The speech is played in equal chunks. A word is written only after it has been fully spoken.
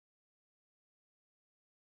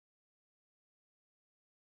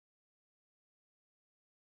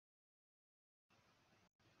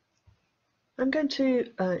I'm going to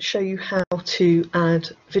show you how to add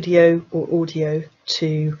video or audio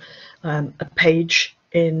to a page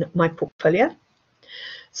in my portfolio.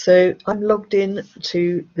 So I'm logged in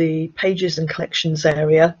to the Pages and Collections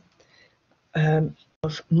area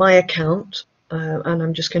of my account, and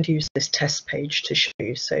I'm just going to use this test page to show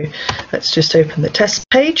you. So let's just open the test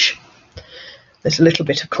page. There's a little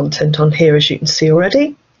bit of content on here, as you can see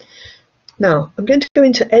already. Now I'm going to go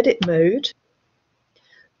into edit mode.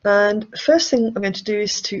 And the first thing I'm going to do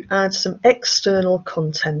is to add some external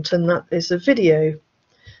content, and that is a video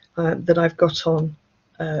that I've got on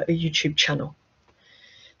a YouTube channel.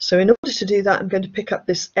 So in order to do that, I'm going to pick up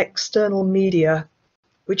this external media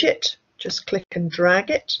widget, just click and drag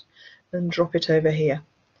it and drop it over here.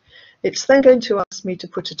 It's then going to ask me to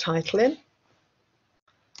put a title in,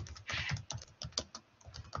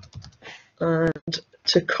 and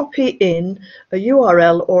to copy in a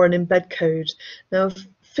URL or an embed code. Now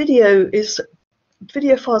video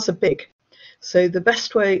files are big, so the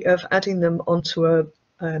best way of adding them onto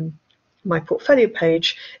my portfolio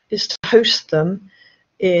page is to host them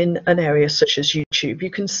in an area such as YouTube. You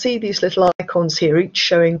can see these little icons here, each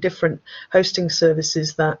showing different hosting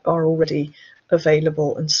services that are already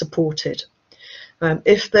available and supported.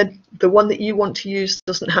 If the one that you want to use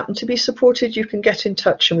doesn't happen to be supported, you can get in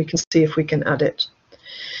touch and we can see if we can add it.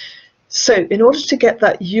 So in order to get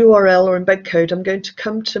that URL or embed code, I'm going to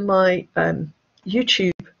come to my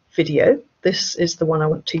YouTube video. This is the one I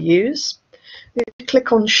want to use.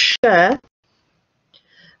 Click on share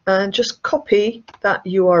and just copy that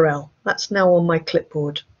URL. That's now on my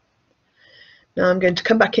clipboard. Now I'm going to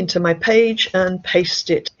come back into my page and paste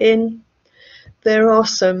it in. There are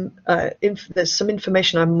there's some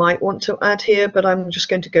information I might want to add here, but I'm just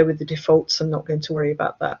going to go with the defaults. I'm not going to worry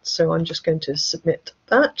about that. So I'm just going to submit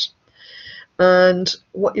that. And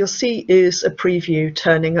what you'll see is a preview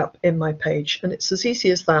turning up in my page, and it's as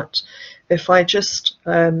easy as that. If I just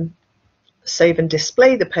save and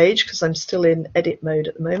display the page, because I'm still in edit mode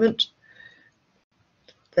at the moment,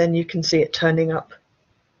 then you can see it turning up,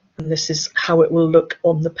 and this is how it will look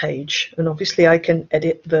on the page. And obviously I can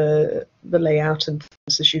edit the layout and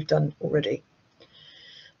things as you've done already.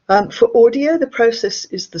 For audio, the process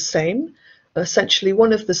is the same. Essentially,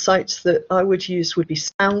 one of the sites that I would use would be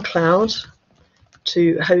SoundCloud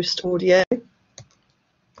to host audio,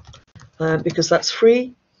 because that's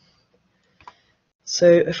free. So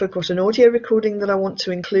if I've got an audio recording that I want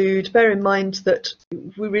to include, bear in mind that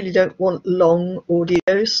we really don't want long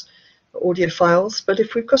audio files, but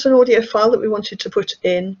if we've got an audio file that we wanted to put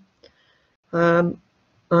in, I'm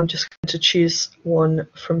just going to choose one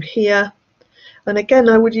from here. And again,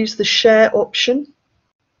 I would use the share option.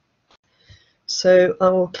 So I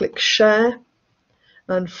will click share,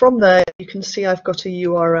 and from there you can see I've got a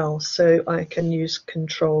URL, so I can use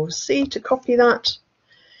Control-C to copy that.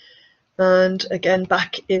 And again,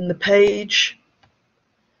 back in the page,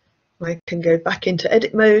 I can go back into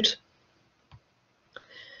edit mode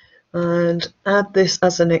and add this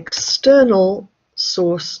as an external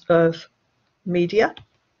source of media.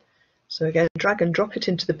 So again, drag and drop it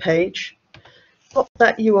into the page, pop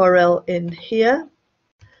that URL in here,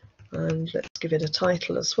 and let's give it a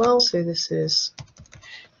title as well. So this is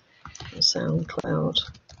a SoundCloud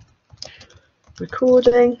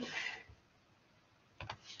recording.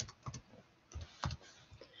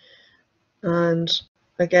 And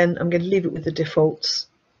again, I'm going to leave it with the defaults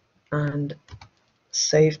and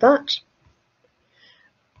save that.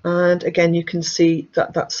 And again, you can see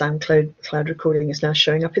that that SoundCloud recording is now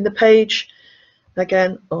showing up in the page.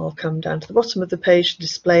 Again, I'll come down to the bottom of the page,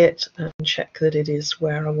 display it, and check that it is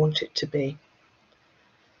where I want it to be.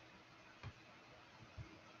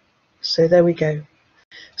 So there we go.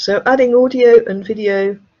 So adding audio and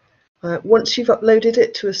video, once you've uploaded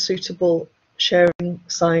it to a suitable sharing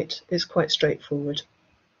site, is quite straightforward.